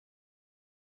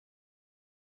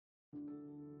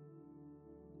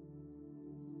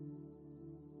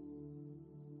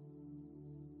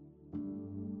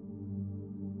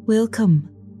Welcome,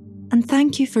 and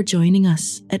thank you for joining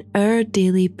us at Our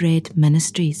Daily Bread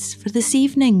Ministries for this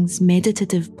evening's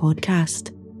meditative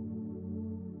podcast.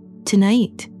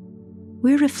 Tonight,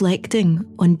 we're reflecting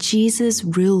on Jesus'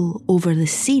 rule over the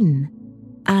seen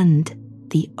and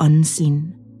the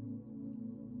unseen.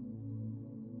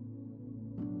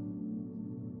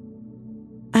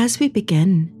 As we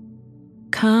begin,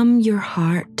 calm your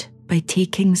heart by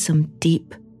taking some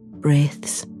deep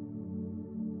breaths.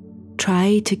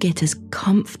 Try to get as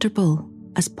comfortable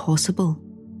as possible.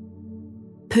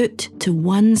 Put to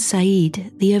one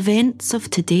side the events of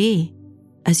today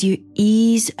as you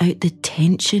ease out the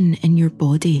tension in your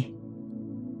body.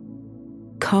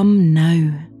 Come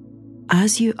now,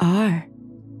 as you are,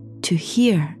 to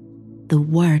hear the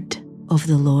word of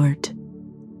the Lord.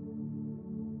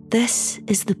 This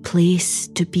is the place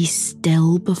to be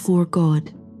still before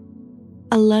God,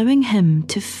 allowing Him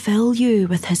to fill you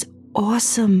with His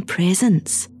awesome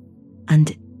presence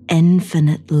and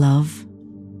infinite love.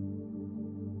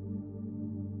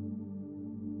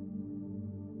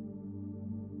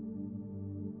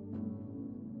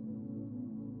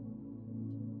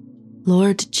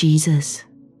 Lord Jesus,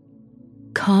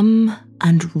 come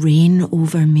and reign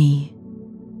over me.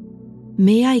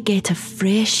 May I get a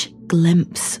fresh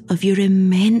glimpse of your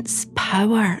immense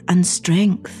power and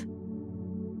strength.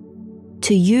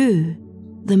 To you,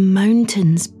 the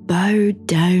mountains bow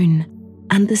down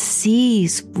and the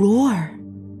seas roar.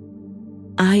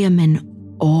 I am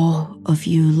in awe of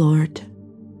you, Lord.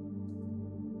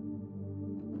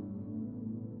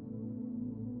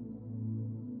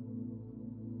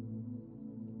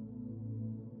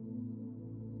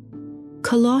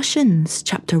 Colossians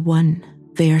chapter 1,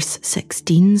 verse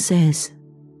 16 says,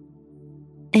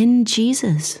 "In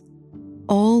Jesus,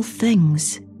 all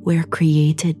things were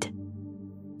created,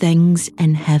 things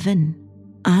in heaven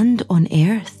and on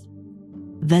earth,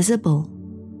 visible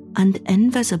and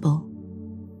invisible,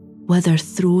 whether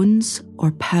thrones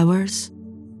or powers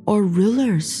or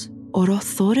rulers or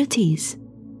authorities.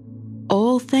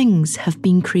 All things have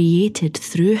been created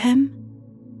through Him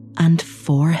and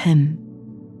for Him."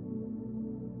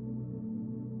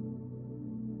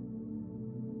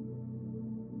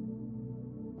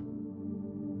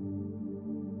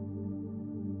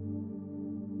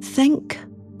 Think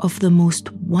of the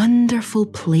most wonderful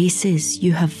places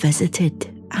you have visited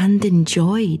and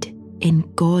enjoyed in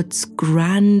God's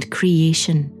grand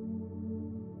creation.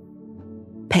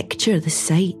 Picture the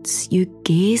sights you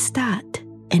gazed at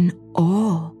in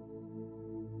awe.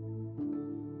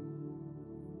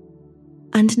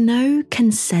 And now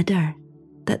consider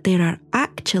that there are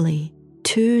actually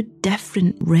two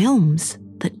different realms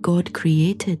that God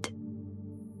created.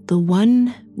 The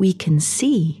one we can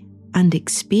see and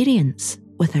experience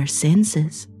with our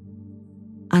senses,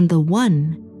 and the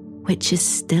one which is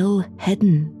still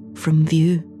hidden from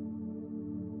view.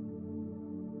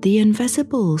 The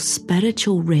invisible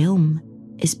spiritual realm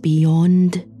is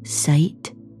beyond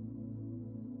sight,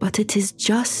 but it is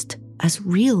just as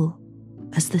real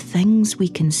as the things we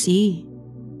can see.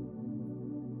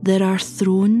 There are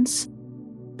thrones,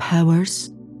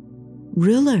 powers,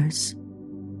 rulers,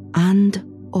 and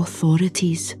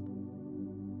authorities.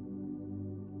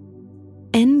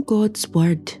 In God's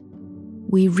Word,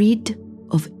 we read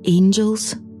of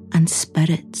angels and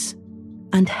spirits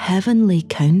and heavenly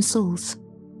councils.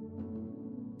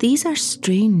 These are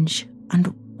strange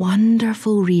and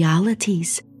wonderful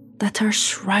realities that are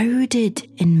shrouded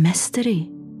in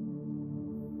mystery.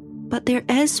 But there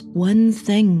is one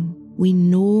thing we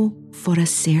know for a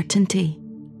certainty.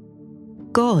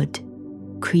 God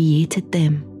created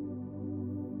them,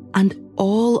 and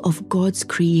all of God's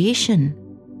creation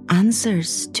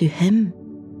answers to Him,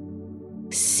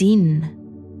 seen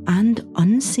and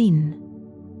unseen.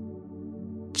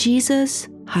 Jesus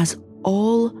has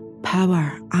all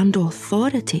power and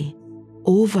authority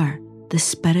over the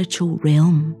spiritual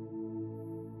realm.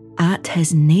 At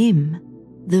His name,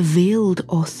 the veiled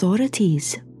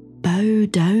authorities bow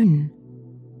down.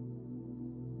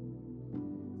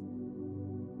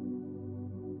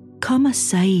 Come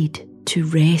aside to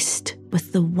rest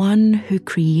with the one who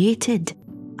created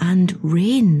and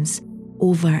reigns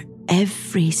over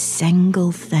every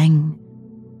single thing,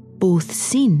 both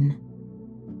seen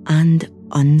and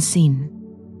unseen.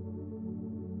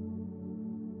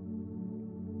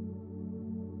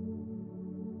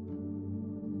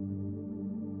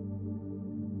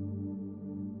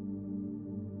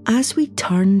 As we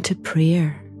turn to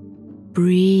prayer,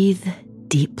 breathe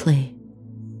deeply,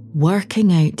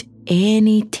 working out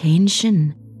any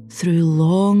tension through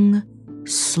long,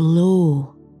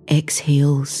 slow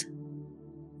exhales.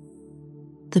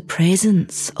 The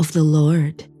presence of the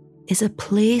Lord is a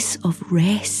place of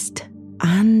rest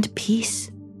and peace.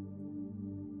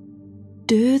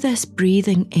 Do this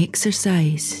breathing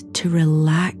exercise to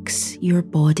relax your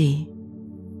body,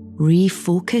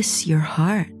 refocus your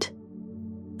heart,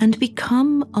 and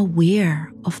become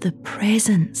aware of the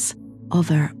presence of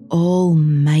our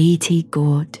Almighty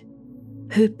God,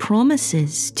 who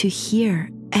promises to hear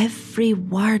every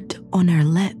word on our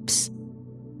lips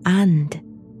and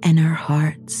in our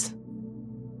hearts.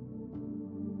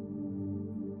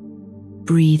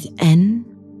 Breathe in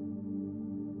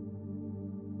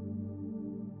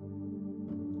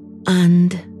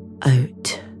and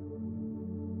out,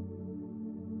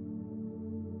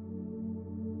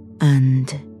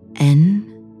 and in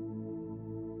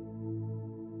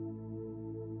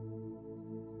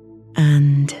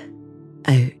and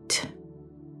out.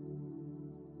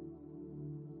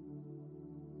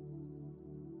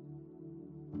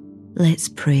 Let's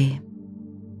pray.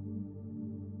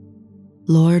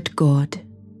 Lord God,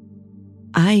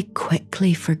 I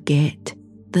quickly forget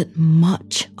that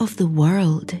much of the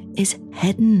world is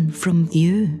hidden from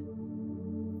view.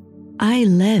 I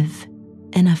live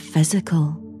in a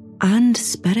physical and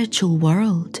spiritual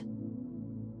world.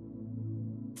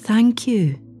 Thank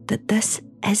you that this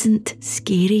isn't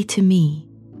scary to me,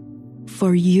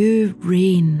 for you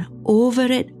reign over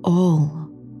it all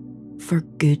for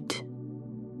good.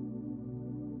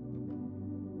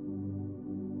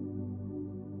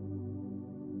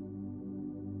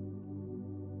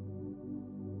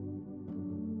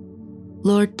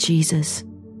 Lord Jesus,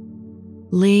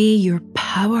 lay your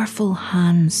powerful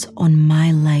hands on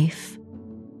my life,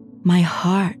 my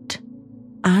heart,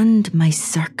 and my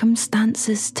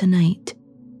circumstances tonight.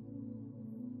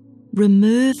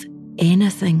 Remove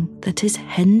anything that is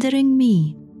hindering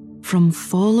me from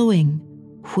following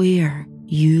where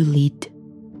you lead.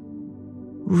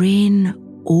 Reign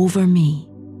over me,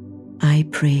 I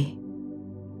pray.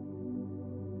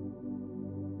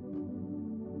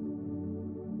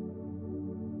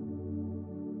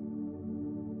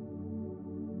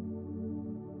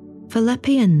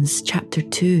 Philippians chapter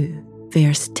 2,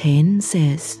 verse 10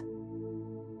 says,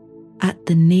 "At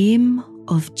the name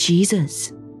of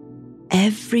Jesus,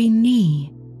 every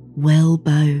knee will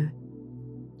bow,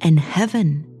 in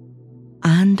heaven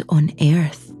and on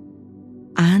earth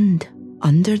and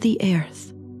under the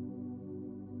earth."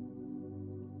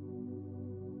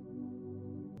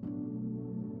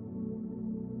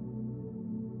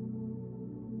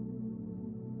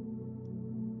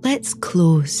 Let's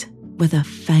close with a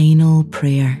final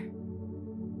prayer.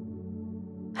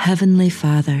 Heavenly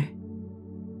Father,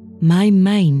 my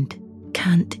mind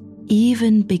can't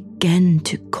even begin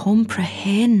to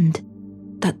comprehend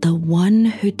that the one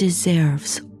who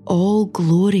deserves all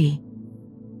glory,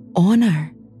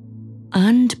 honour,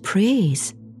 and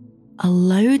praise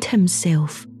allowed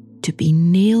himself to be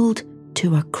nailed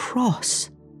to a cross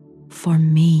for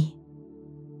me.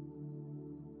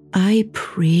 I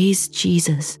praise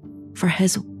Jesus for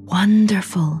his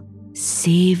wonderful,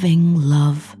 saving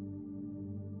love.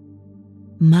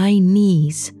 My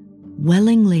knees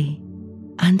willingly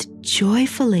and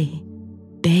joyfully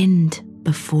bend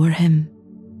before him.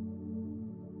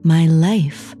 My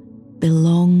life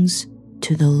belongs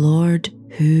to the Lord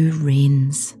who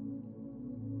reigns.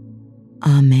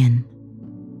 Amen.